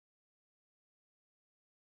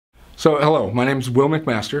So hello, my name is Will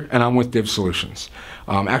McMaster and I'm with DIVS Solutions.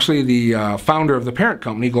 Actually the founder of the parent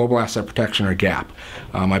company, Global Asset Protection, or GAP.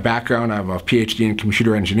 My background, I have a PhD in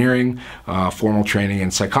computer engineering, formal training in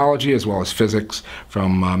psychology as well as physics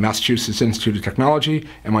from Massachusetts Institute of Technology,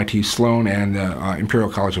 MIT Sloan, and Imperial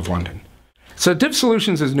College of London. So DIVS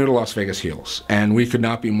Solutions is new to Las Vegas Heals, and we could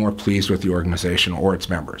not be more pleased with the organization or its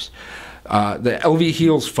members. The LV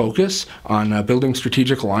Heals focus on building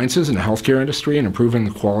strategic alliances in the healthcare industry and improving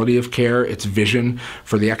the quality of care, its vision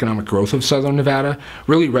for the economic growth of Southern Nevada,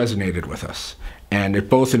 really resonated with us. And it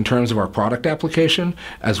both in terms of our product application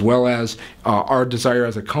as well as our desire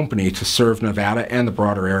as a company to serve Nevada and the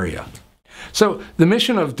broader area. So the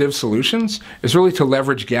mission of DIVS Solutions is really to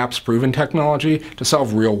leverage GAP's proven technology to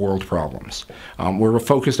solve real-world problems. We're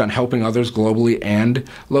focused on helping others globally and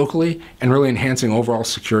locally, and really enhancing overall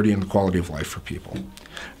security and the quality of life for people.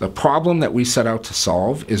 The problem that we set out to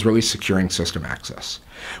solve is really securing system access.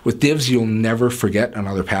 With DIVS, you'll never forget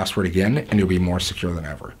another password again, and you'll be more secure than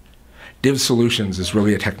ever. DIVS Solutions is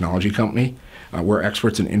really a technology company. We're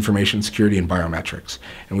experts in information security and biometrics,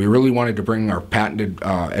 and we really wanted to bring our patented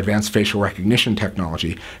advanced facial recognition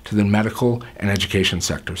technology to the medical and education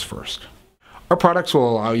sectors first. Our products will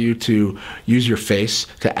allow you to use your face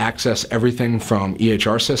to access everything from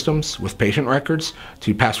EHR systems with patient records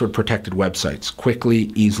to password-protected websites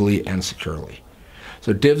quickly, easily, and securely.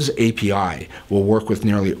 So DIVS API will work with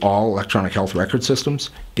nearly all electronic health record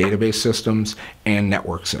systems, database systems, and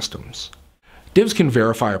network systems. DIVS can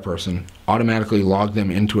verify a person, automatically log them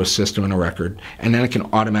into a system and a record, and then it can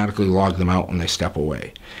automatically log them out when they step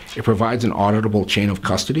away. It provides an auditable chain of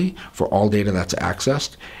custody for all data that's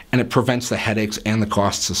accessed, and it prevents the headaches and the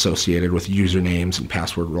costs associated with usernames and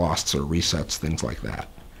password loss or resets, things like that.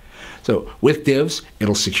 So with DIVS,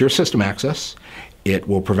 it'll secure system access, it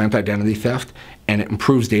will prevent identity theft, and it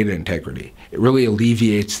improves data integrity. It really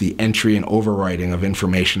alleviates the entry and overwriting of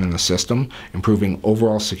information in the system, improving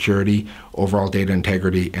overall security, overall data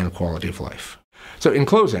integrity, and quality of life. So in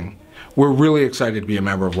closing, we're really excited to be a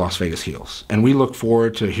member of Las Vegas Heals, and we look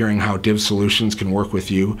forward to hearing how DIVS Solutions can work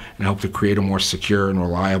with you and help to create a more secure and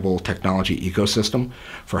reliable technology ecosystem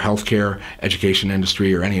for healthcare, education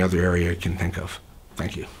industry, or any other area you can think of.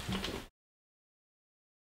 Thank you.